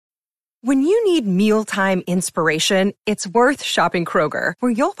When you need mealtime inspiration, it's worth shopping Kroger,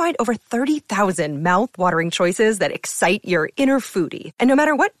 where you'll find over 30,000 mouth-watering choices that excite your inner foodie. And no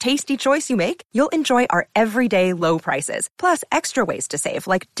matter what tasty choice you make, you'll enjoy our everyday low prices, plus extra ways to save,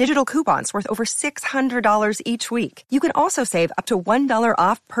 like digital coupons worth over $600 each week. You can also save up to $1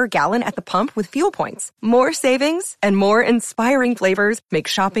 off per gallon at the pump with fuel points. More savings and more inspiring flavors make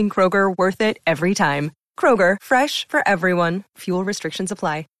shopping Kroger worth it every time. Kroger, fresh for everyone. Fuel restrictions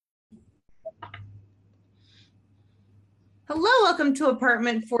apply. Hello, welcome to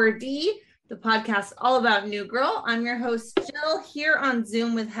Apartment 4D, the podcast all about New Girl. I'm your host, Jill, here on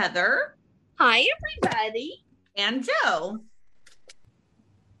Zoom with Heather. Hi, everybody. And Joe.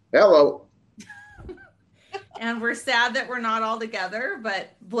 Hello. And we're sad that we're not all together,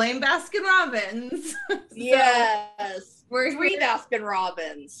 but blame Baskin Robbins. Yes. We're three Baskin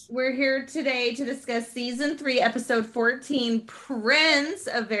Robbins. We're here today to discuss season 3, episode 14, Prince,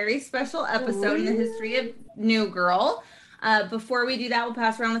 a very special episode in the history of New Girl. Before we do that, we'll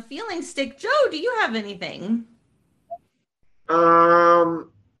pass around the feeling stick. Joe, do you have anything? No,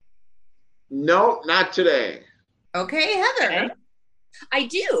 not today. Okay, Heather. Okay. I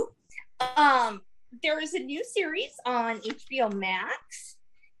do. There is a new series on HBO Max,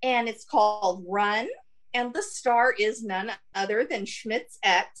 and it's called Run, and the star is none other than Schmidt's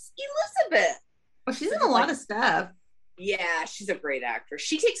ex, Elizabeth. Oh, she's in a lot of stuff. Yeah, she's a great actress.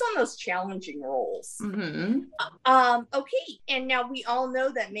 She takes on those challenging roles. Mm-hmm. Okay, and now we all know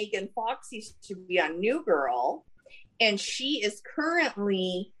that Megan Fox used to be on New Girl, and she is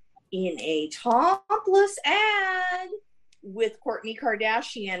currently in a topless ad with Kourtney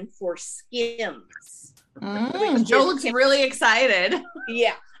Kardashian for Skims. Joe looks really excited.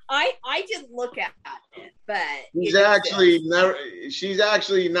 Yeah, I didn't look at it, but she's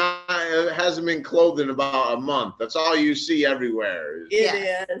actually not hasn't been clothed in about a month. That's all you see everywhere.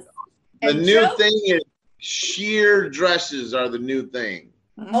 It is. The And new Joe, thing is sheer dresses are the new thing.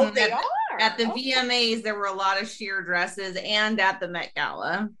 Oh, they are. At the VMAs, there were a lot of sheer dresses, and at the Met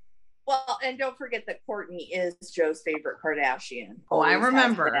Gala. Well, and don't forget that Kourtney is Joe's favorite Kardashian. Oh, I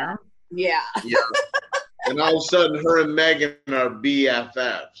remember. Yeah. Yeah. And all of a sudden, her and Megan are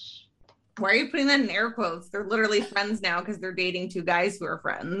BFFs. Why are you putting that in air quotes? They're literally friends now because they're dating two guys who are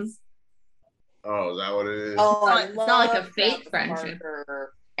friends. Oh, is that what it is? Oh, It's not like a fake friendship.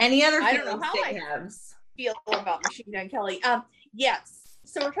 Any other I don't know how feelings I have? feel about Machine Gun Kelly. Yes.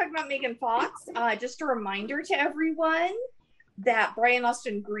 So we're talking about Megan Fox. Just a reminder to everyone that Brian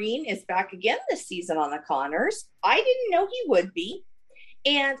Austin Green is back again this season on the Conners. I didn't know he would be.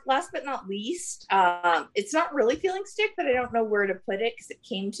 And last but not least, it's not really feeling stick, but I don't know where to put it because it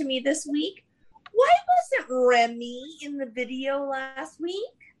came to me this week. Why wasn't Remy in the video last week?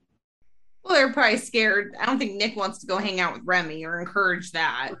 Well, they're probably scared. I don't think Nick wants to go hang out with Remy or encourage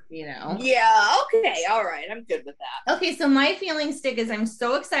that, you know. Yeah, okay, all right. I'm good with that. Okay, so my feeling stick is I'm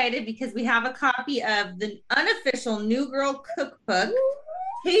so excited because we have a copy of the unofficial New Girl cookbook,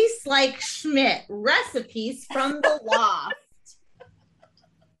 Tastes Like Schmidt, Recipes from the Loft.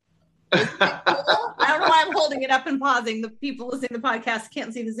 Cool? I don't know why I'm holding it up and pausing. The people listening to the podcast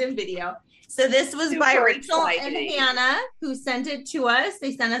can't see the Zoom video. So this was by Rachel and Hannah, who sent it to us.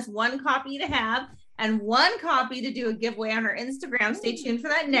 They sent us one copy to have and one copy to do a giveaway on our Instagram. Stay tuned for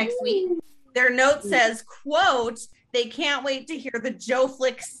that next week. Their note says, quote, they can't wait to hear the Joe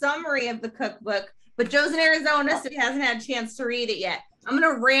Flick summary of the cookbook, but Joe's in Arizona, so he hasn't had a chance to read it yet. I'm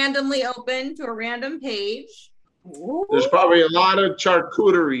going to randomly open to a random page. There's probably a lot of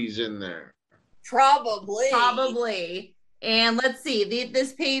charcuteries in there. Probably. And let's see.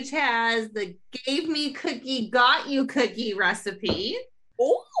 This page has the Gave Me Cookie, Got You Cookie recipe.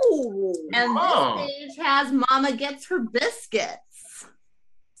 Oh. And this page has Mama Gets Her Biscuits.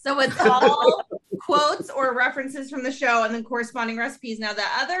 So it's all quotes or references from the show and then corresponding recipes. Now, the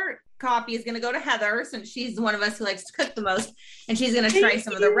other copy is going to go to Heather, since she's one of us who likes to cook the most, and she's going to try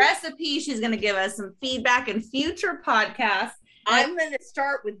some of the recipes. She's going to give us some feedback in future podcasts. I'm going to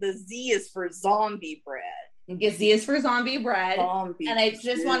start with the Z is for zombie bread. Z is for zombie bread. And I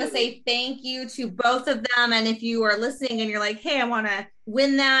just want to say thank you to both of them. And if you are listening and you're like, hey, I want to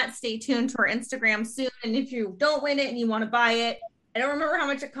win that, stay tuned to our Instagram soon. And if you don't win it and you want to buy it, I don't remember how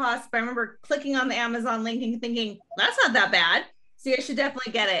much it costs, but I remember clicking on the Amazon link and thinking, that's not that bad. So you should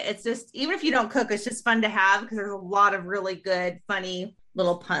definitely get it. It's just, even if you don't cook, it's just fun to have because there's a lot of really good, funny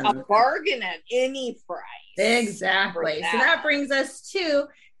little puns. A bargain at any price. Exactly. So that brings us to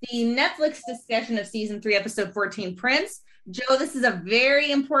the Netflix discussion of season 3, episode 14, Prince. Joe, this is a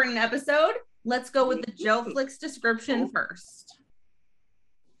very important episode. Let's go with the Joe Flicks description first.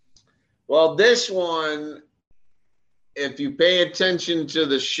 Well, this one if you pay attention to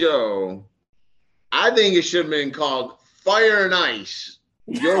the show, I think it should have been called Fire and Ice,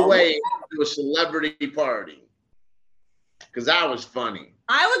 Your Way to a Celebrity Party. Because that was funny.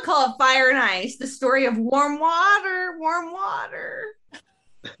 I would call it Fire and Ice, the story of warm water, warm water.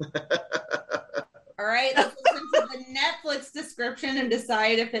 All right, let's listen to the Netflix description and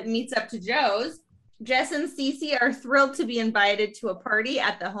decide if it meets up to Joe's. Jess and Cece are thrilled to be invited to a party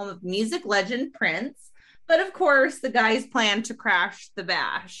at the home of music legend Prince. But of course, the guys plan to crash the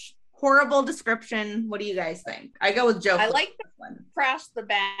bash. Horrible description. What do you guys think? I go with Joe. I like the one. Crash the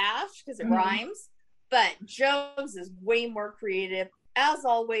bash because it rhymes, but Joe's is way more creative. As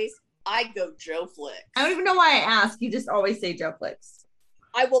always, I go Joe Flicks. I don't even know why I ask. You just always say Joe Flicks.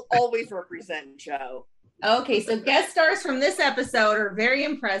 I will always represent Joe. Okay, so guest stars from this episode are very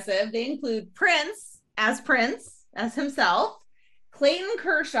impressive. They include Prince as himself, Clayton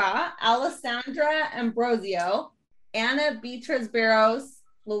Kershaw, Alessandra Ambrosio, Anna Beatriz Barros,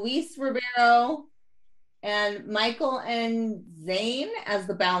 Luis Ribeiro, and Michael and Zane as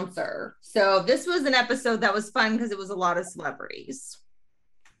the bouncer. So this was an episode that was fun because it was a lot of celebrities.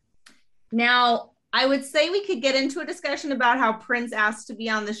 Now, I would say we could get into a discussion about how Prince asked to be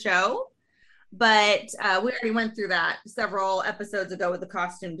on the show, but we already went through that several episodes ago with the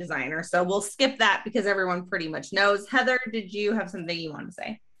costume designer. So we'll skip that because everyone pretty much knows. Heather, did you have something you want to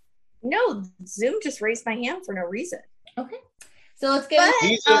say? No, Zoom just raised my hand for no reason. Okay. So let's get.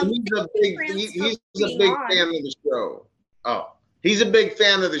 He's a big fan of the show. Oh, he's a big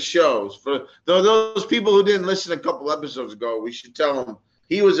fan of the shows. For those people who didn't listen a couple episodes ago, we should tell them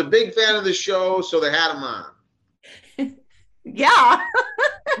he was a big fan of the show, so they had him on. Yeah.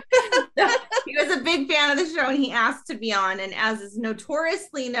 He was a big fan of the show and he asked to be on. And as is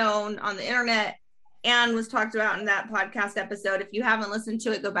notoriously known on the internet and was talked about in that podcast episode, if you haven't listened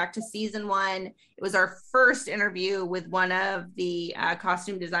to it, go back to season 1. It was our first interview with one of the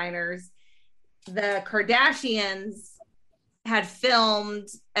costume designers. The Kardashians had filmed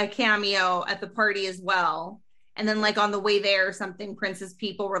a cameo at the party as well. And then like on the way there or something, Prince's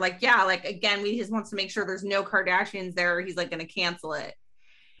people were like, yeah, like again, we just wants to make sure there's no Kardashians there. He's like going to cancel it.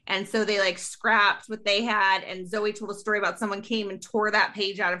 And so they like scrapped what they had. And Zoe told a story about someone came and tore that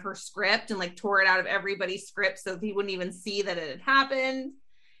page out of her script and like tore it out of everybody's script so he wouldn't even see that it had happened.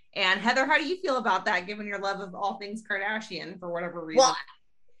 And Heather, how do you feel about that, given your love of all things Kardashian for whatever reason? Well,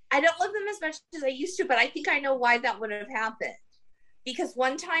 I don't love them as much as I used to, but I think I know why that would have happened. Because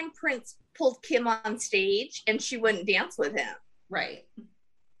one time Prince pulled Kim on stage and she wouldn't dance with him. Right.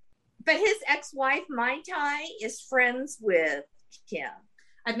 But his ex-wife, Mai Tai, is friends with Kim.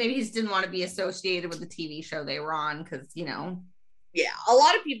 Maybe he just didn't want to be associated with the TV show they were on because, you know. Yeah, a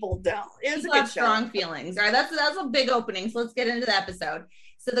lot of people don't. It was a good show. Strong feelings. All right, that's a big opening. So let's get into the episode.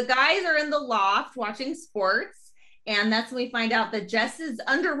 So the guys are in the loft watching sports, and that's when we find out that Jess's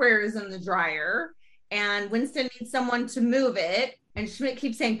underwear is in the dryer, and Winston needs someone to move it, and Schmidt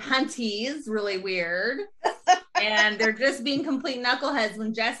keeps saying panties, really weird. And they're just being complete knuckleheads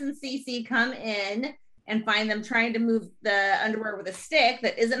when Jess and Cece come in and find them trying to move the underwear with a stick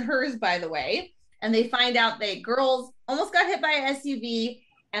that isn't hers, by the way. And they find out that girls almost got hit by an SUV,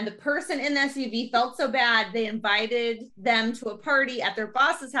 and the person in the SUV felt so bad they invited them to a party at their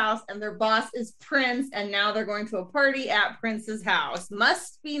boss's house, and their boss is Prince, and now they're going to a party at Prince's house.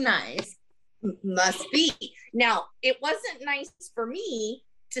 Must be nice. Must be. Now, it wasn't nice for me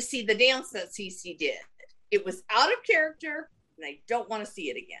to see the dance that Cece did. It was out of character, and I don't want to see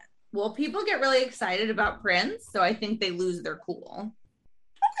it again. Well, people get really excited about Prince, so I think they lose their cool.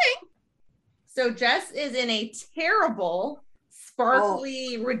 Okay. So Jess is in a terrible,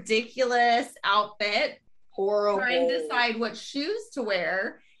 sparkly, ridiculous outfit. Horrible. Trying to decide what shoes to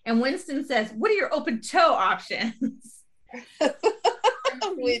wear. And Winston says, what are your open toe options?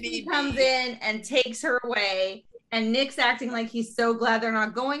 He comes in and takes her away. And Nick's acting like he's so glad they're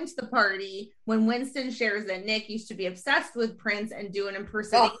not going to the party when Winston shares that Nick used to be obsessed with Prince and do an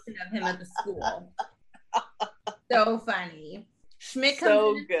impersonation of him at the school. So funny. Schmidt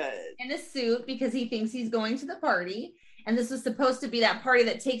comes in a suit because he thinks he's going to the party. And this was supposed to be that party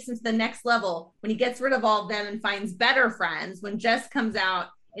that takes him to the next level when he gets rid of all of them and finds better friends. When Jess comes out,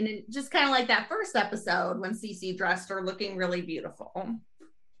 and it, just kind of like that first episode when Cece dressed her looking really beautiful.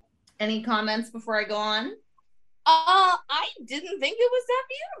 Any comments before I go on? I didn't think it was that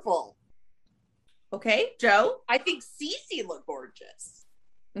beautiful. Okay, Joe? I think Cece looked gorgeous.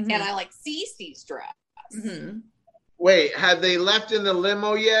 Mm-hmm. And I like Cece's dress. Mm-hmm. Wait, have they left in the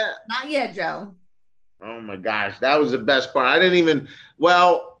limo yet? Not yet, Joe. Oh my gosh, that was the best part.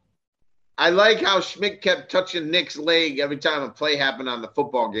 I like how Schmidt kept touching Nick's leg every time a play happened on the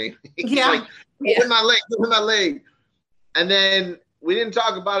football game. He's like, look at my leg, look at my leg. And then we didn't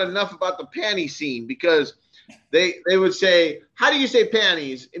talk about enough about the panty scene because they would say, how do you say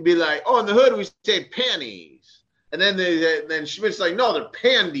panties? And be like, oh, in the hood we say panties. And then Schmidt's like, no, they're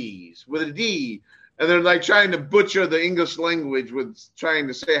pandies with a D. And they're like trying to butcher the English language with trying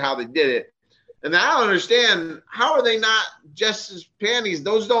to say how they did it. And I don't understand, how are they not just as panties?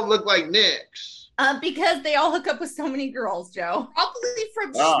 Those don't look like Nick's. Because they all hook up with so many girls, Joe. Probably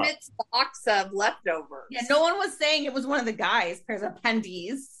from Schmidt's box of leftovers. Yeah, no one was saying it was one of the guys pairs of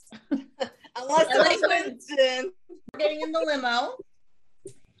panties. Unless it was Winston. We're getting in the limo.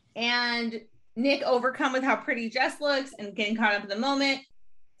 And Nick, overcome with how pretty Jess looks and getting caught up in the moment,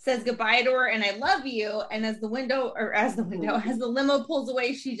 says goodbye to her and I love you. And as the limo pulls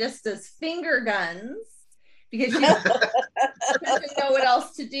away, she just does finger guns because she doesn't know what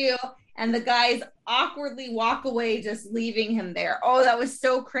else to do. And the guys awkwardly walk away, just leaving him there. Oh, that was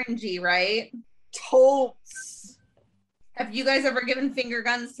so cringy, right? Totes. Have you guys ever given finger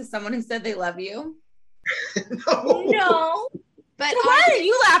guns to someone who said they love you? No. But why are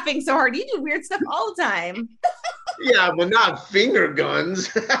you laughing so hard? You do weird stuff all the time. Yeah, but not finger guns.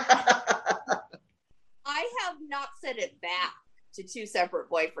 I have not said it back to two separate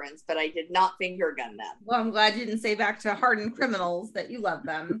boyfriends, but I did not finger gun them. Well, I'm glad you didn't say back to hardened criminals that you love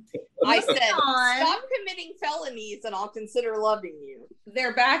them. I said, stop committing felonies and I'll consider loving you.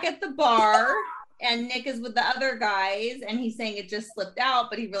 They're back at the bar and Nick is with the other guys and he's saying it just slipped out,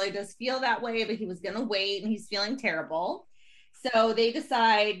 but he really does feel that way, but he was going to wait and he's feeling terrible. So they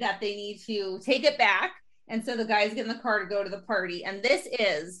decide that they need to take it back. And so the guys get in the car to go to the party. And this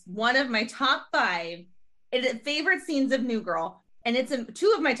is one of my top 5 favorite scenes of New Girl. And it's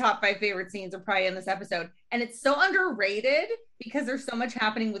 2 of my top 5 favorite scenes are probably in this episode. And it's so underrated because there's so much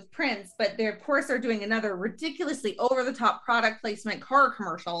happening with Prince, but they, of course, are doing another ridiculously over-the-top product placement car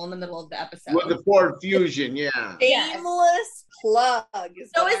commercial in the middle of the episode. With the Ford Fusion, yeah. Shameless plug.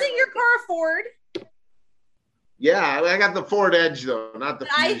 So isn't your car a Ford? Yeah, I got the Ford Edge though, not the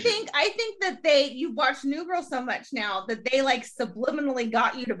Fusion. I think that you've watched New Girl so much now that they like subliminally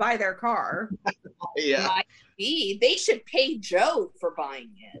got you to buy their car. Yeah. Might be. They should pay Joe for buying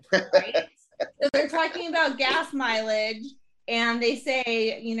it. Right? So they're talking about gas mileage and they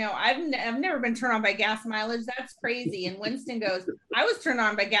say, you know, I've never been turned on by gas mileage. That's crazy. And Winston goes, I was turned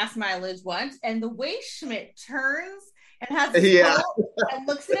on by gas mileage once. And the way Schmidt turns and has and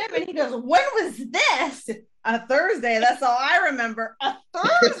looks at him and he goes, when was this? A Thursday. That's all I remember. A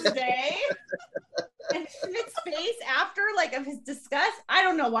Thursday. And Schmidt's face after, like, of his disgust. I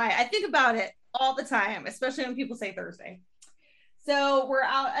don't know why. I think about it all the time, especially when people say Thursday. So we're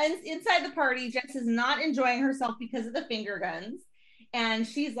out inside the party. Jess is not enjoying herself because of the finger guns. And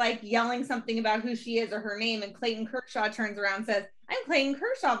she's like yelling something about who she is or her name. And Clayton Kershaw turns around and says, I'm Clayton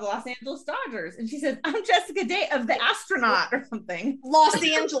Kershaw of the Los Angeles Dodgers. And she says, I'm Jessica Day of the Astronaut or something. Los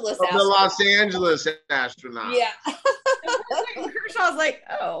Angeles astronaut. The Los Angeles Astronaut. Yeah. Clayton Kershaw's like,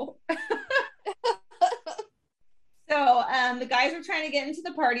 oh. So the guys are trying to get into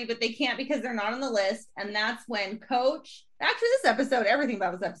the party, but they can't because they're not on the list. And that's when Coach, actually this episode, everything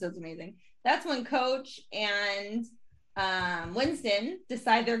about this episode is amazing. That's when Coach and Winston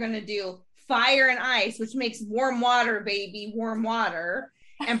decide they're going to do fire and ice, which makes warm water, baby, warm water,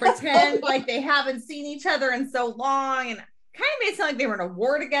 and pretend like they haven't seen each other in so long, and kind of made it sound like they were in a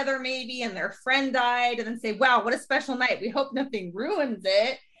war together maybe, and their friend died, and then say, wow, what a special night. We hope nothing ruins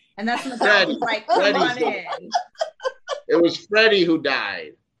it. And that's when the guy was like, come on in. It was Freddie who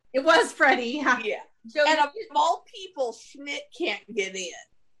died. It was Freddie. Yeah. Joe, and of all people, Schmidt can't get in.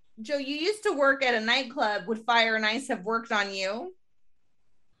 Joe, you used to work at a nightclub. Would fire and ice have worked on you?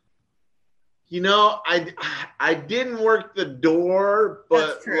 You know, I didn't work the door,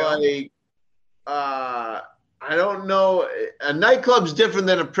 but like, I don't know. A nightclub's different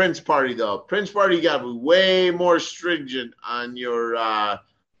than a Prince party, though. Prince party, you got to be way more stringent on your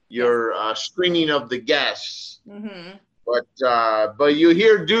screening of the guests. Mm-hmm. But you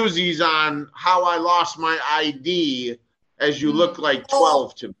hear doozies on how I lost my ID as you look like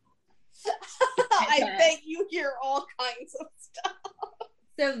 12 to me. I bet you hear all kinds of stuff.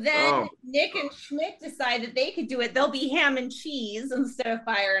 So then Nick and Schmidt decide that they could do it. They'll be ham and cheese instead of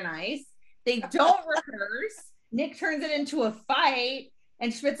fire and ice. They don't rehearse. Nick turns it into a fight.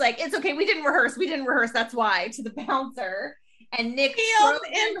 And Schmidt's like, it's okay. We didn't rehearse. That's why, to the bouncer. And Nick ham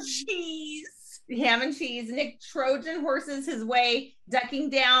and cheese. Ham and cheese. Nick Trojan horses his way, ducking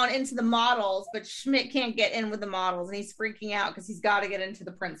down into the models, but Schmidt can't get in with the models, and he's freaking out because he's got to get into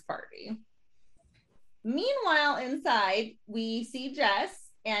the Prince party. Meanwhile, inside, we see Jess,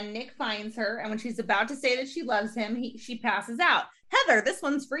 and Nick finds her, and when she's about to say that she loves him, she passes out. Heather, this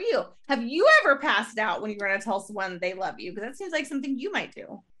one's for you. Have you ever passed out when you're going to tell someone they love you? Because that seems like something you might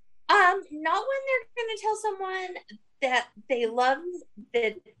do. Not when they're going to tell someone that they love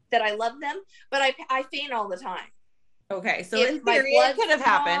that I love them, but I faint all the time. Okay, so in theory, it could have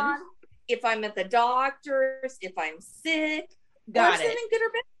happened. If I'm at the doctor's, if I'm sick, Got or something good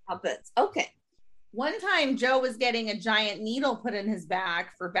or bad happens. Okay. One time, Joe was getting a giant needle put in his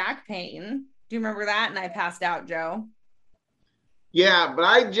back for back pain. Do you remember that? And I passed out, Joe. Yeah, but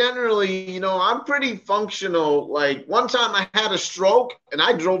I generally, I'm pretty functional. Like one time I had a stroke and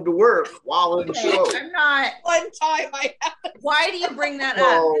I drove to work while in the show. I'm not. One time I had. Why do you bring that up?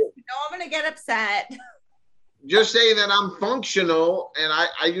 You know I'm going to get upset. Just saying that I'm functional and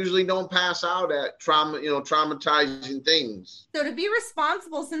I usually don't pass out at traumatizing things. So to be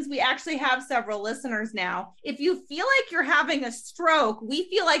responsible, since we actually have several listeners now, if you feel like you're having a stroke, we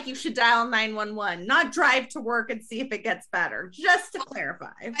feel like you should dial 911, not drive to work and see if it gets better, just to clarify.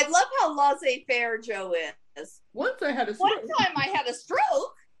 I love how laissez-faire Joe is. Once I had a stroke. One time I had a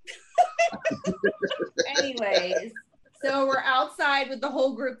stroke. Anyways. So we're outside with the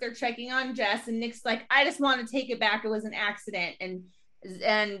whole group. They're checking on Jess, and Nick's like, I just want to take it back. It was an accident. And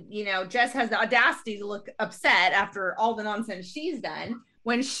Jess has the audacity to look upset after all the nonsense she's done.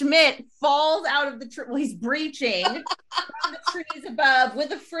 When Schmidt falls out of the tree, he's breaching from the trees above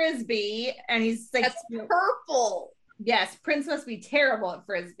with a Frisbee. And he's like, that's purple. Yes, Prince must be terrible at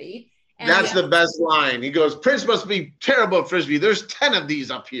Frisbee. And that's the best line. He goes, Prince must be terrible at Frisbee. There's 10 of these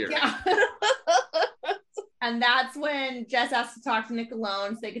up here. Yeah. And that's when Jess has to talk to Nick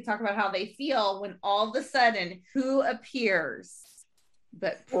alone so they could talk about how they feel when all of a sudden, who appears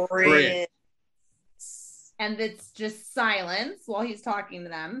but Prince. And it's just silence while he's talking to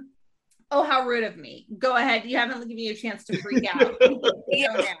them. Oh, how rude of me. Go ahead. You haven't given you a chance to freak out.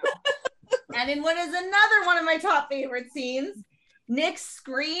 And in what is another one of my top favorite scenes, Nick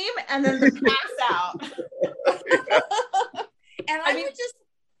scream and then the pass out. And I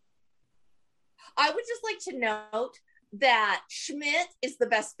would just like to note that Schmidt is the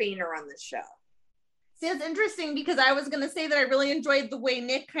best fainter on this show. See, it's interesting because I was going to say that I really enjoyed the way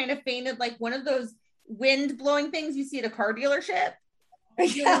Nick kind of fainted like one of those wind blowing things you see at a car dealership.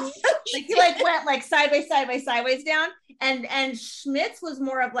 Yeah. Like he went sideways down. And Schmidt's was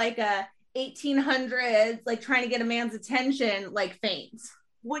more of like a 1800s, like trying to get a man's attention, like faint.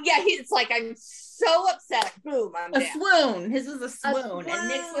 Well, yeah, it's like, I'm so upset. Boom, I'm down. Swoon. His was a swoon. And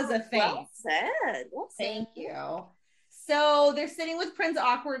Nick's was a faint. Well said. Thank you. So they're sitting with Prince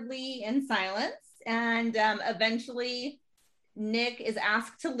awkwardly in silence. And eventually Nick is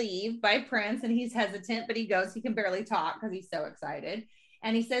asked to leave by Prince. And he's hesitant, but he goes. He can barely talk because he's so excited.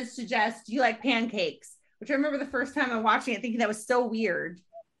 And he says to Jess, do you like pancakes? Which I remember the first time I'm watching it thinking that was so weird.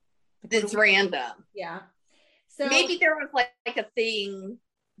 It's random. Yeah. So maybe there was like a thing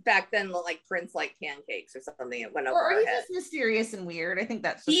back then, like Prince liked pancakes or something. It went over or our he's head. just mysterious and weird. I think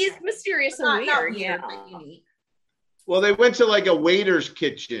that's he's mysterious and weird. Not yeah. but unique. Well, they went to like a waiter's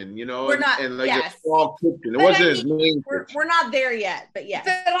kitchen, We're not, and like yes. a small kitchen. It But wasn't I his mean, main we're kitchen. not there yet, but yes.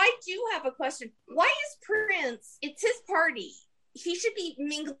 But I do have a question. Why is Prince? It's his party. He should be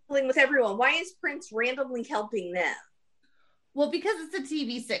mingling with everyone. Why is Prince randomly helping them? Well, because it's a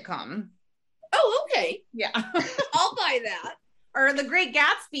TV sitcom. Oh, okay. Yeah. I'll buy that. Or The Great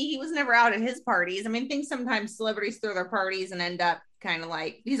Gatsby, he was never out at his parties. I mean, I think sometimes celebrities throw their parties and end up kind of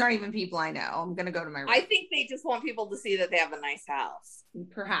like, these aren't even people I know. I'm going to go to my room. I think they just want people to see that they have a nice house.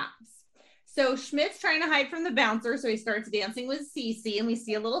 Perhaps. So Schmidt's trying to hide from the bouncer, so he starts dancing with Cece, and we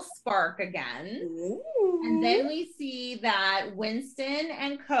see a little spark again. Ooh. And then we see that Winston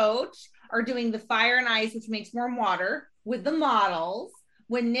and Coach are doing the fire and ice, which makes warm water, with the models,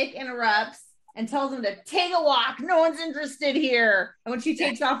 when Nick interrupts and tells him to take a walk. No one's interested here. And when she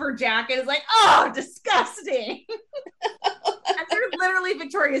takes off her jacket, it's like, oh, disgusting. And they're literally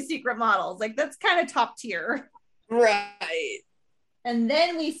Victoria's Secret models. Like, that's kind of top tier. Right. And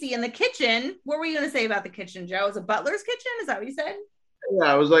then we see in the kitchen, what were you going to say about the kitchen, Joe? Is it a butler's kitchen? Is that what you said?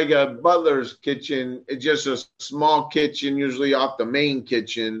 Yeah, it was like a butler's kitchen. It's just a small kitchen, usually off the main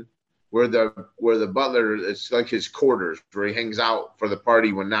kitchen, where the butler, it's like his quarters, where he hangs out for the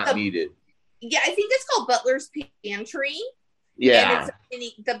party when not needed. Yeah, I think it's called Butler's Pantry. Yeah. And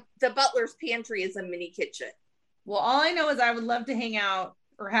it's the Butler's Pantry is a mini kitchen. Well, all I know is I would love to hang out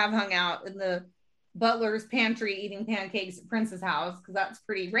or have hung out in the butler's pantry eating pancakes at Prince's house, because that's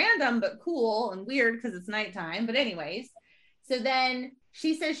pretty random but cool and weird because it's nighttime. But anyways, so then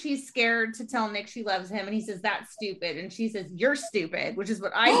she says she's scared to tell Nick she loves him, and he says that's stupid, and she says you're stupid, which is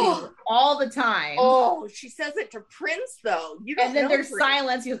what I do all the time. Oh, she says it to Prince though. You don't and then know there's Prince.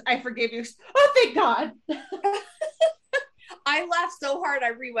 silence. He goes, I forgive you. Oh, thank God. I laughed so hard I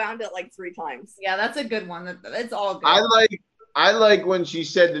rewound it like 3 times. Yeah, that's a good one. It's all good. I like when she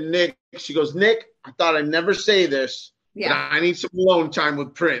said to Nick, she goes, Nick, I thought I'd never say this, but I need some alone time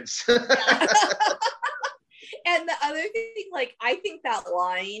with Prince. And the other thing, like, I think that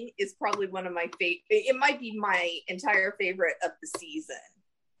line is probably one of my favorite. It might be my entire favorite of the season.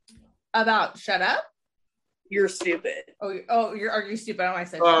 About shut up? You're stupid. Are you stupid? I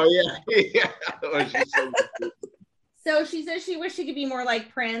said. Oh, yeah. So she says she wished she could be more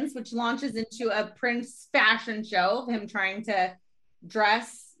like Prince, which launches into a Prince fashion show of him trying to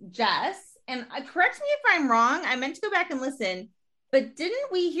dress Jess. And correct me if I'm wrong. I meant to go back and listen. But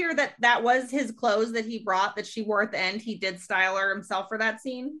didn't we hear that was his clothes that he brought that she wore at the end? He did style her himself for that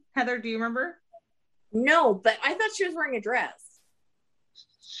scene. Heather, do you remember? No, but I thought she was wearing a dress.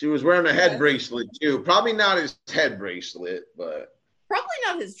 She was wearing a head bracelet too. Probably not his head bracelet, but probably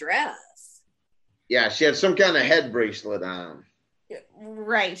not his dress. Yeah, she had some kind of head bracelet on.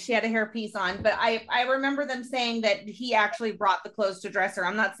 Right. She had a hairpiece on, but I remember them saying that he actually brought the clothes to dress her.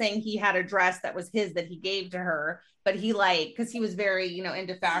 I'm not saying he had a dress that was his that he gave to her, but he because he was very,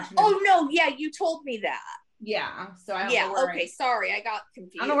 into fashion. Oh no. Yeah. You told me that. Yeah. So I don't know okay. Sorry. I got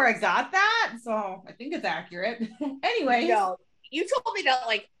confused. I don't know where I got that. So I think it's accurate. Anyway. No, you told me that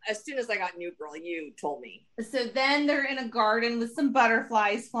as soon as I got New Girl, you told me. So then they're in a garden with some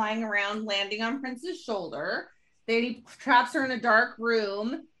butterflies flying around, landing on Prince's shoulder. Then he traps her in a dark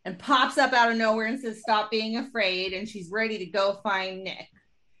room and pops up out of nowhere and says, "Stop being afraid." And she's ready to go find Nick.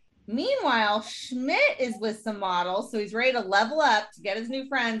 Meanwhile, Schmidt is with some models. So he's ready to level up to get his new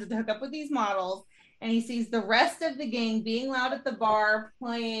friends and to hook up with these models. And he sees the rest of the gang being loud at the bar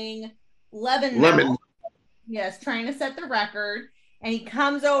playing Lemon. Yes, trying to set the record. And he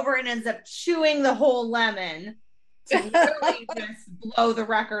comes over and ends up chewing the whole lemon to literally just blow the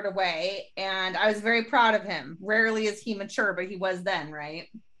record away. And I was very proud of him. Rarely is he mature, but he was then, right?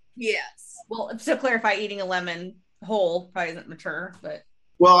 Yes. Well, to clarify, eating a lemon whole probably isn't mature, but.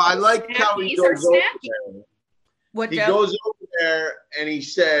 Well, I like how he goes over there. What, he goes over there and he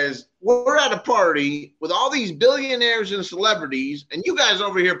says, "We're at a party with all these billionaires and celebrities, and you guys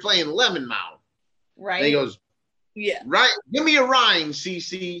over here playing Lemon Mouth." Right. And he goes, "Yeah, right. Give me a rhyme,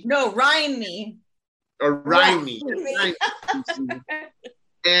 Cece." No, rhyme me. Or rhyme me.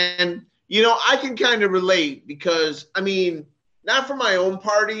 And I can kind of relate because not for my own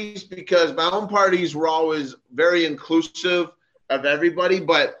parties, because my own parties were always very inclusive of everybody,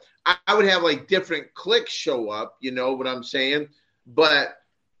 but I would have different cliques show up, you know what I'm saying? But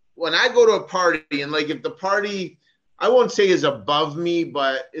when I go to a party and if the party, I won't say is above me,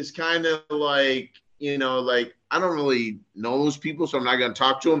 but it's kind of I don't really know those people, so I'm not going to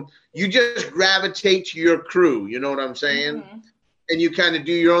talk to them. You just gravitate to your crew, you know what I'm saying? Mm-hmm. And you kind of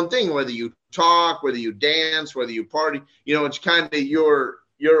do your own thing, whether you talk, whether you dance, whether you party, it's kind of your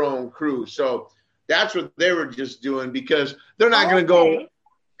own crew. So that's what they were just doing because they're not going to go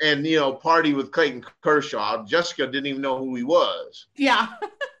and, party with Clayton Kershaw. Jessica didn't even know who he was. Yeah.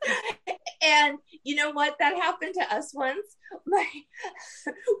 And you know what? That happened to us once.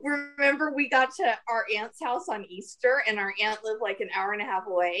 Remember we got to our aunt's house on Easter and our aunt lived an hour and a half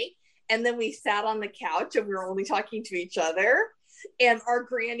away. And then we sat on the couch and we were only talking to each other. And our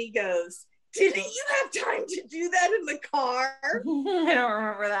granny goes, "Didn't you have time to do that in the car?" I don't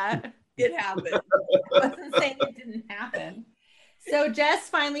remember that. It happened. I wasn't saying it didn't happen. So Jess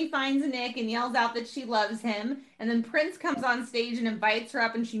finally finds Nick and yells out that she loves him. And then Prince comes on stage and invites her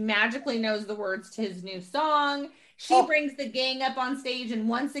up and she magically knows the words to his new song. She brings the gang up on stage and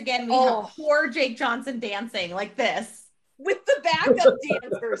once again we have poor Jake Johnson dancing like this. With the backup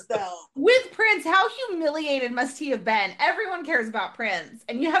dancers though. With Prince, how humiliated must he have been? Everyone cares about Prince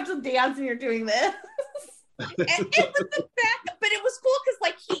and you have to dance and you're doing this. and with the backup, but it was cool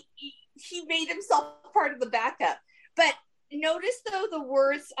because he made himself part of the backup. But notice though the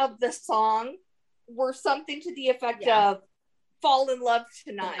words of the song were something to the effect of "fall in love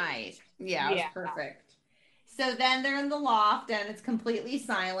tonight." Yeah, it was perfect. So then they're in the loft and it's completely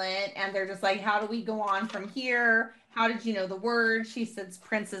silent and they're just how do we go on from here? How did you know the word? She says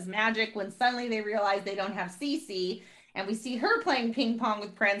Prince's magic when suddenly they realize they don't have Cece. And we see her playing ping pong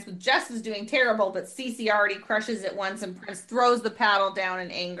with Prince, with Jess is doing terrible, but Cece already crushes it once and Prince throws the paddle down in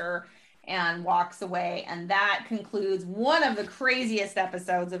anger and walks away. And that concludes one of the craziest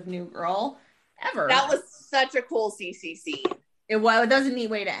episodes of New Girl ever. That was such a cool CCC. It was a neat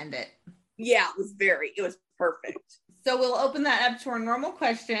way to end it. Yeah, it was perfect. So we'll open that up to our normal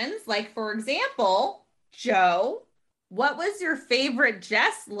questions. For example, Joe, what was your favorite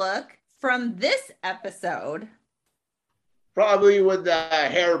Jess look from this episode? Probably with the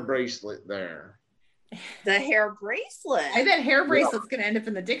hair bracelet there. The hair bracelet. I bet hair bracelet's going to end up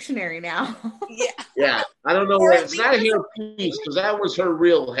in the dictionary now. Yeah. I don't know. It's not a hair piece because that was her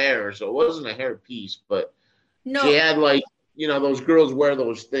real hair. So it wasn't a hair piece, but she had like, those girls wear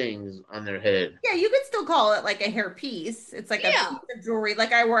those things on their head. Yeah, you could still call it like a hair piece. It's like a piece of jewelry.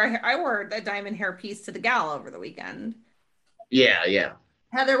 Like I wore a diamond hair piece to the gala over the weekend. Yeah.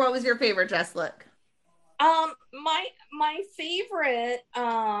 Heather, what was your favorite dress look? My favorite,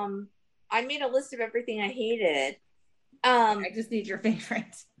 I made a list of everything I hated. I just need your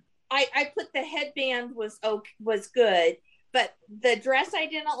favorite. I put the headband was good, but the dress I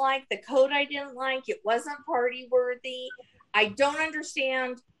didn't like, the coat I didn't like, it wasn't party worthy. I don't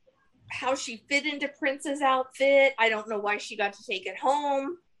understand how she fit into Prince's outfit. I don't know why she got to take it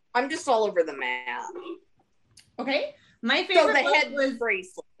home. I'm just all over the map. Okay. My favorite the head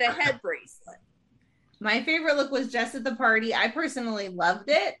bracelet. My favorite look was Jess at the party. I personally loved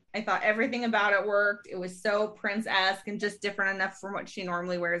it. I thought everything about it worked. It was so Prince-esque and just different enough from what she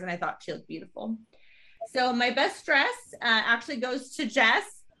normally wears, and I thought she looked beautiful. So my best dress actually goes to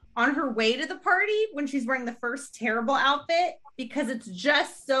Jess on her way to the party when she's wearing the first terrible outfit, because it's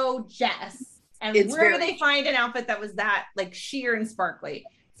just so Jess. And where do they find an outfit that was that like sheer and sparkly?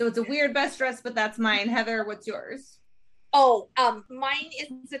 So it's a weird best dress, but that's mine. Heather, what's yours? Oh, mine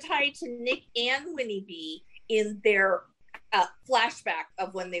is a tie to Nick and Winnie B in their flashback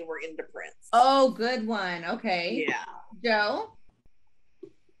of when they were into Prince. Oh, good one. Okay. Yeah. Joe?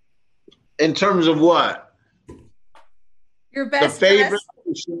 In terms of what? Your best favorite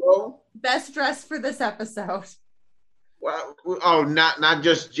show? Best dress for this episode. Well, not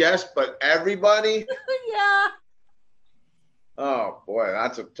just Jess, but everybody? Yeah. Oh boy,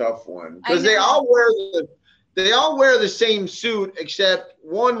 that's a tough one. Because they all wear the same suit, except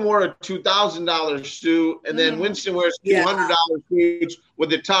one wore a $2,000 suit, and then Winston wears $200 suits with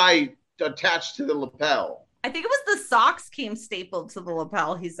the tie attached to the lapel. I think it was the socks came stapled to the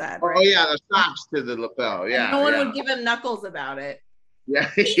lapel, he said. Right? Oh, yeah, the socks to the lapel. Yeah. And no one would give him knuckles about it. Yeah,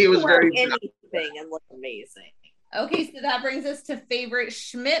 he was very anything and looked amazing. Okay, so that brings us to favorite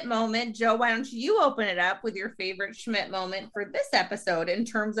Schmidt moment. Joe, why don't you open it up with your favorite Schmidt moment for this episode in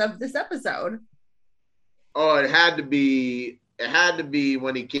terms of this episode? Oh, it had to be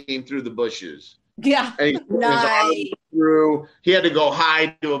when he came through the bushes. Yeah. And he had to go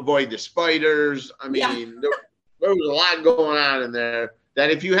hide to avoid the spiders. I mean, there was a lot going on in there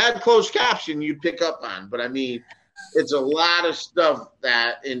that if you had closed caption, you'd pick up on. But I mean, it's a lot of stuff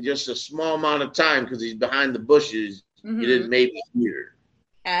that in just a small amount of time, because he's behind the bushes, you didn't maybe hear.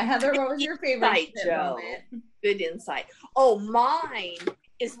 Heather, what was your favorite moment? Good insight. Oh, mine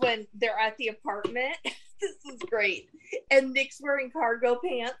is when they're at the apartment. This is great. And Nick's wearing cargo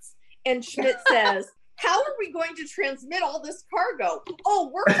pants. And Schmidt says, how are we going to transmit all this cargo?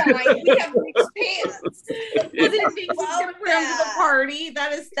 Oh, we're fine. We have Nick's pants. Because he thinks he's going to wear them to the party.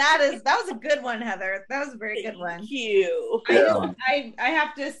 That was a good one, Heather. That was a very good one. Thank you. I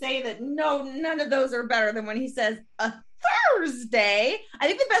have to say that none of those are better than when he says a Thursday. I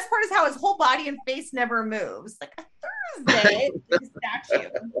think the best part is how his whole body and face never moves. Like a Thursday, like a statue.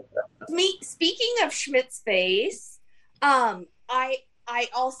 Speaking of Schmidt's face, I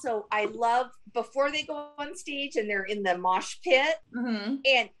love before they go on stage and they're in the mosh pit,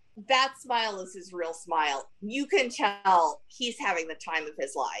 and that smile is his real smile. You can tell he's having the time of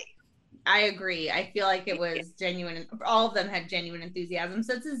his life. I agree. I feel like it was genuine. All of them had genuine enthusiasm.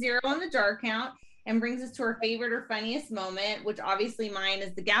 So it's a 0 on the jar count, and brings us to our favorite or funniest moment, which obviously mine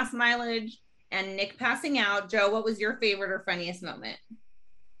is the gas mileage and Nick passing out. Joe, what was your favorite or funniest moment?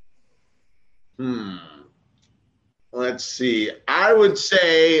 Let's see. I would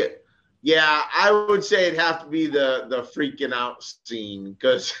say it'd have to be the freaking out scene,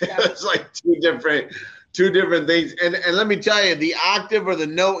 because it's like two different things. And let me tell you, the octave or the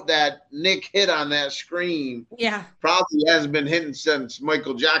note that Nick hit on that screen, probably hasn't been hitting since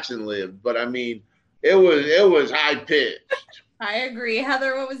Michael Jackson lived. But I mean, it was high pitched. I agree.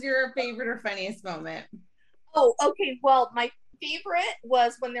 Heather, what was your favorite or funniest moment? Oh, okay. Well, my favorite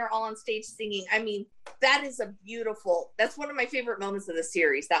was when they're all on stage singing. I mean, that's one of my favorite moments of the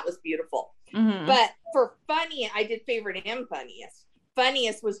series. That was beautiful. But for funny, I did favorite and funniest.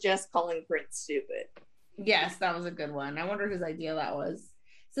 Funniest was just calling Prince stupid. Yes, that was a good one. I wonder whose idea that was.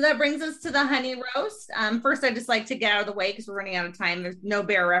 So that brings us to the honey roast. First, I'd just like to get out of the way because we're running out of time. There's no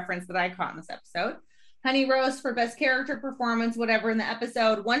Bear reference that I caught in this episode. Honey roast for best character performance, whatever in the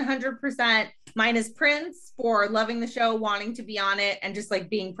episode, 100%. Mine is Prince for loving the show, wanting to be on it, and just like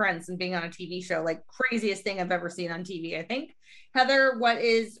being Prince and being on a TV show, like craziest thing I've ever seen on TV, I think. Heather,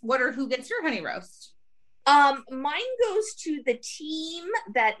 who gets your honey roast? Mine goes to the team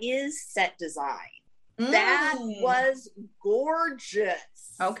that is set design. That was gorgeous.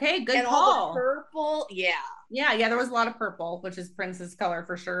 Okay, good and call. All the purple, yeah. There was a lot of purple, which is Prince's color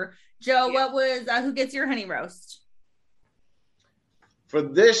for sure. Joe, what was who gets your honey roast? For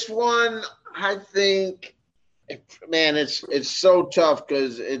this one, I think, man, it's so tough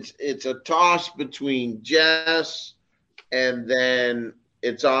because it's a toss between Jess, and then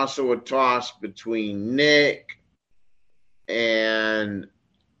it's also a toss between Nick, and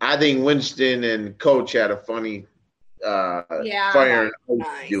I think Winston and Coach had a funny Fire and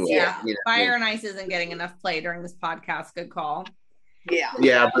Ice duel. Yeah, Fire and Ice isn't getting enough play during this podcast. Good call.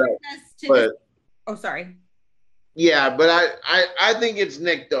 Yeah, but oh, sorry. Yeah, but I think it's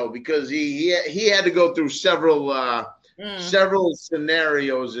Nick though, because he had to go through several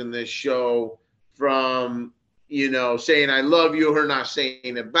scenarios in this show, from saying I love you, her not saying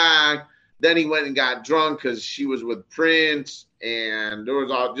it back. Then he went and got drunk because she was with Prince, and there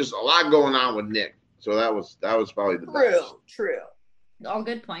was just a lot going on with Nick. So that was probably the best. True. All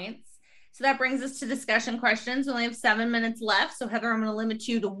good points. So that brings us to discussion questions. We only have 7 minutes left. So Heather, I'm going to limit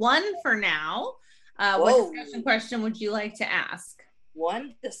you to one for now. What discussion question would you like to ask?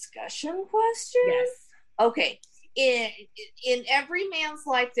 One discussion question? Yes. Okay. In every man's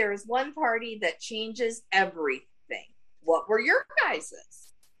life, there is one party that changes everything. What were your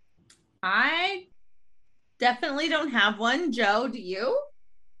guys's? I definitely don't have one. Joe, do you?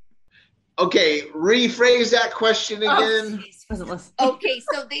 Okay, rephrase that question again. Okay,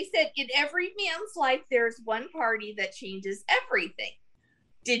 so they said in every man's life, there's one party that changes everything.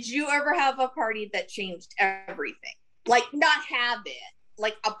 Did you ever have a party that changed everything? Like, not have it,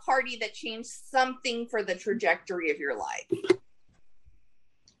 like a party that changed something for the trajectory of your life.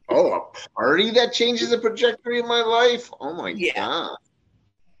 Oh, a party that changes the trajectory of my life? Oh my God.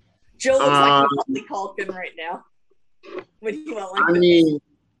 Joe looks like Macaulay Culkin right now. When he went like this.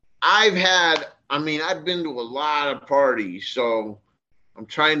 I've been to a lot of parties, so I'm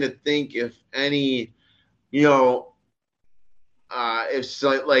trying to think if any, if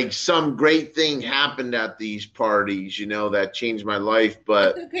like some great thing happened at these parties, that changed my life.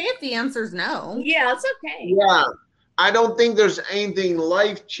 But it's okay if the answer's no. Yeah, it's okay. Yeah, I don't think there's anything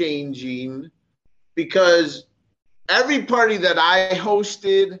life-changing, because every party that I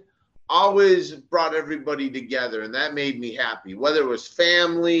hosted always brought everybody together, and that made me happy. Whether it was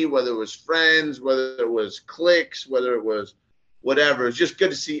family, whether it was friends, whether it was cliques, whether it was whatever, it's just good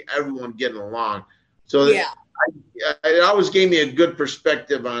to see everyone getting along. So it always gave me a good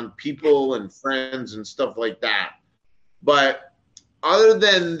perspective on people and friends and stuff like that. But other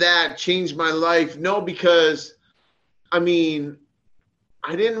than that, changed my life? No, because I didn't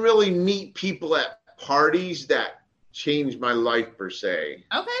really meet people at parties that changed my life per se.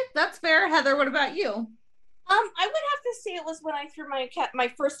 Okay, that's fair. Heather, what about you? I would have to say it was when I threw my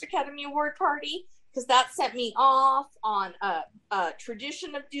first Academy Award party, because that set me off on a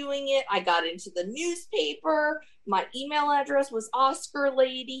tradition of doing it. I got into the newspaper. My email address was Oscar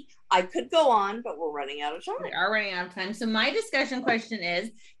Lady. I could go on, but we're running out of time. We are running out of time. So my discussion question is,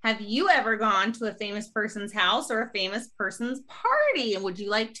 have you ever gone to a famous person's house or a famous person's party? And would you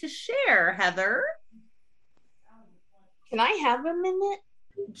like to share, Heather? Can I have a minute?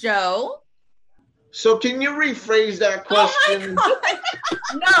 Joe? So can you rephrase that question?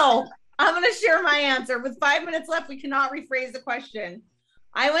 No, I'm going to share my answer. With 5 minutes left, we cannot rephrase the question.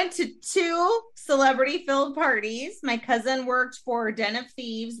 I went to 2 celebrity-filled parties. My cousin worked for Den of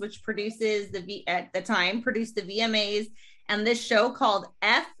Thieves, which produced the VMAs, and this show called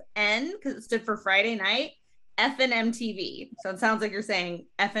FN, because it stood for Friday Night, FNMTV. So it sounds like you're saying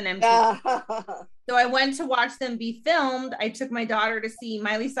FNMTV. So I went to watch them be filmed. I took my daughter to see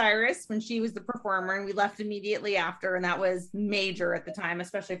Miley Cyrus when she was the performer, and we left immediately after. And that was major at the time,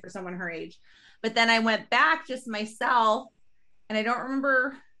 especially for someone her age. But then I went back just myself, and I don't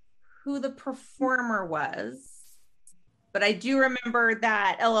remember who the performer was, but I do remember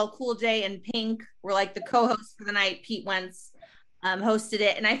that LL Cool J and Pink were like the co-hosts for the night. Pete Wentz hosted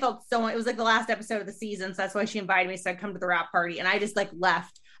it, and I felt it was like the last episode of the season, so that's why she invited me, so I'd come to the wrap party, and I just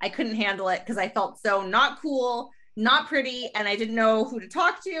left. I couldn't handle it because I felt so not cool, not pretty, and I didn't know who to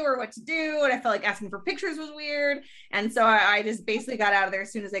talk to or what to do, and I felt like asking for pictures was weird, and so I just basically got out of there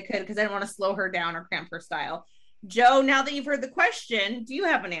as soon as I could because I didn't want to slow her down or cramp her style. Joe, now that you've heard the question, do you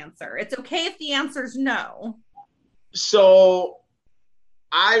have an answer? It's okay if the answer is no. So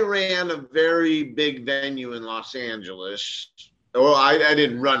I ran a very big venue in Los Angeles. Well, I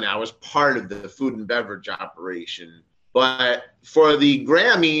didn't run it. I was part of the food and beverage operation. But for the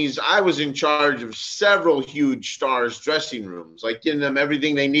Grammys, I was in charge of several huge stars' dressing rooms, like giving them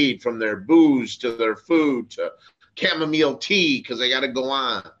everything they need, from their booze to their food to chamomile tea, because they got to go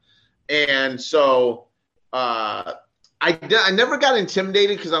on. And so I never got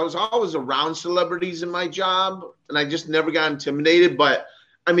intimidated because I was always around celebrities in my job, and I just never got intimidated. But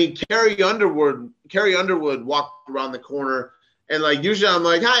I mean, Carrie Underwood walked around the corner, and like usually I'm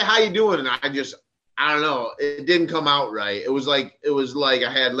like, "Hi, how you doing?" And I don't know, it didn't come out right. It was like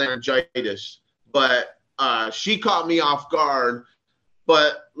I had laryngitis, but she caught me off guard.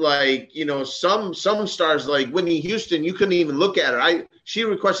 But like, you know, some stars like Whitney Houston, you couldn't even look at her. She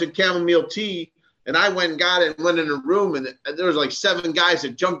requested chamomile tea, and I went and got it and went in a room, and there was like 7 guys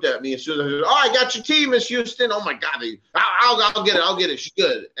that jumped at me as soon as I said, "Oh, I got your tea, Miss Houston." Oh my God, I'll get it. She's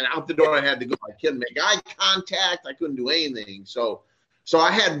good. And out the door I had to go. I couldn't make eye contact. I couldn't do anything. So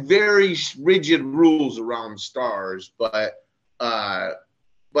I had very rigid rules around stars, but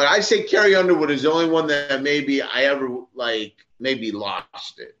I say Carrie Underwood is the only one that maybe I ever maybe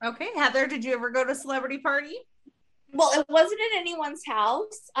lost it. Okay, Heather, did you ever go to a celebrity party? Well, it wasn't in anyone's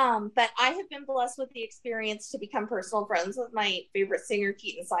house, but I have been blessed with the experience to become personal friends with my favorite singer,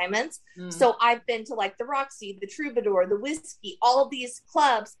 Keaton Simons. So I've been to like the Roxy, the Troubadour, the Whiskey, all of these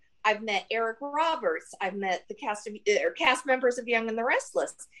clubs. I've met Eric Roberts. I've met the cast members of Young and the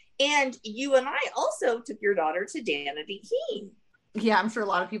Restless. And you and I also took your daughter to Danity Kane. Yeah, I'm sure a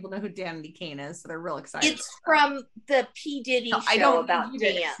lot of people know who Danity Kane is, so they're real excited. It's from the P. Diddy show about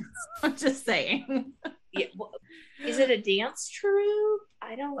dance. I'm just saying. Yeah, well, is it a dance troupe?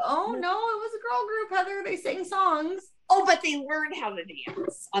 I don't know. Oh, no, it was a girl group, Heather. They sang songs. Oh, but they learned how to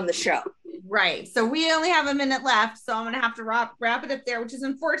dance on the show. Right. So we only have a minute left, so I'm going to have to wrap it up there, which is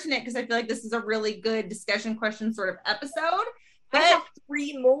unfortunate because I feel like this is a really good discussion question sort of episode. But I have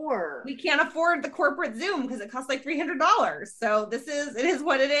 3 more. We can't afford the corporate Zoom because it costs like $300. So it is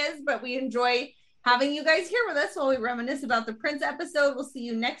what it is, but we enjoy having you guys here with us while we reminisce about the Prince episode. We'll see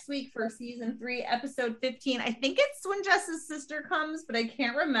you next week for season 3, episode 15. I think it's when Jess's sister comes, but I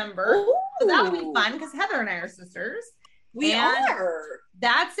can't remember. So that'll be fun because Heather and I are sisters. We are.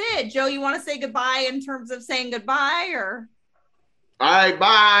 That's it. Joe, you want to say goodbye in terms of saying goodbye or? All right,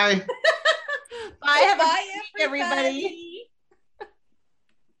 bye. Bye, everybody.